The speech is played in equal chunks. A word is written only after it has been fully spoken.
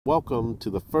Welcome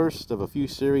to the first of a few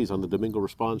series on the Domingo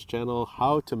Response channel,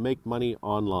 How to Make Money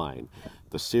Online.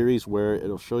 The series where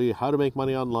it'll show you how to make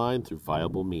money online through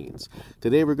viable means.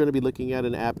 Today we're going to be looking at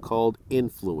an app called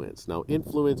Influence. Now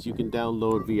Influence you can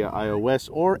download via iOS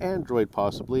or Android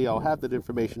possibly. I'll have that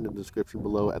information in the description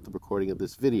below at the recording of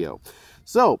this video.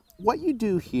 So what you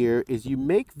do here is you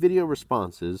make video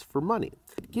responses for money.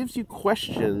 It gives you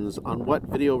questions on what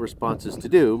video responses to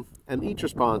do, and each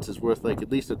response is worth like at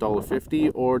least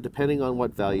 $1.50 or depending on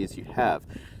what values you have.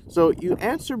 So you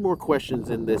answer more questions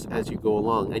in this as you go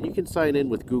along, and you can sign in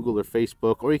with Google or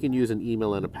Facebook, or you can use an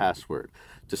email and a password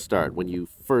to start when you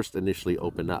first initially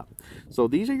open up. So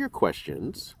these are your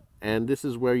questions, and this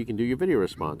is where you can do your video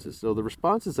responses. So the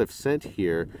responses I've sent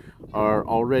here are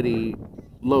already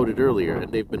loaded earlier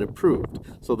and they've been approved.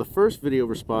 So the first video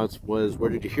response was,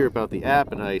 where did you hear about the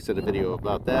app? And I sent a video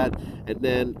about that. And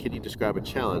then, can you describe a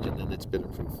challenge? And then it's been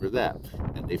approved for that.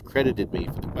 And they've credited me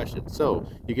for the question. So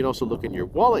you can also look in your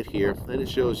wallet here and it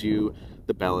shows you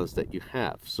the balance that you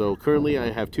have. So currently I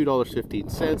have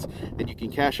 $2.15, and you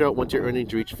can cash out once your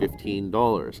earnings reach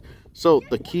 $15. So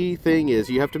the key thing is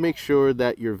you have to make sure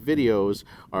that your videos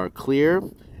are clear,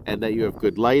 and that you have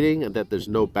good lighting, and that there's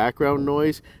no background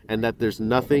noise, and that there's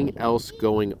nothing else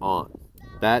going on.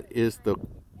 That is the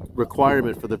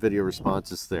requirement for the video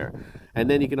responses there. And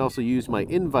then you can also use my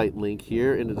invite link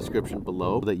here in the description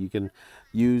below, that you can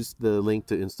use the link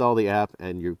to install the app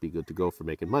and you'll be good to go for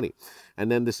making money.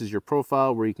 And then this is your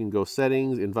profile where you can go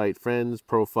settings, invite friends,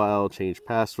 profile, change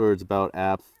passwords, about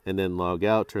app, and then log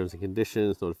out, terms and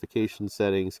conditions, notification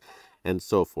settings, and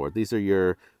so forth. These are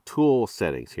your tool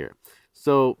settings here.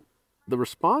 So the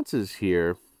responses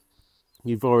here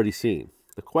you've already seen.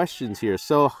 The questions here.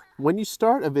 So when you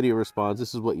start a video response,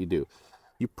 this is what you do.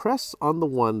 You press on the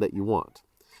one that you want,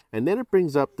 and then it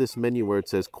brings up this menu where it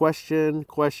says question,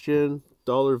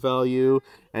 dollar value,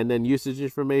 and then usage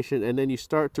information, and then you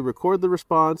start to record the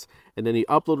response, and then you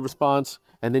upload the response,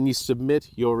 and then you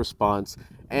submit your response,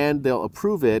 and they'll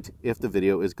approve it if the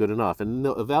video is good enough, and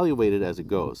they'll evaluate it as it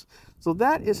goes. So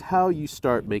that is how you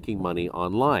start making money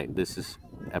online. This is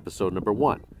episode number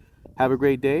 1. Have a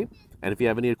great day. And if you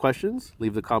have any questions,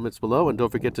 leave the comments below, and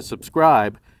don't forget to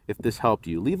subscribe if this helped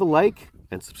you. Leave a like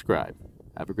and subscribe.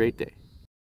 Have a great day.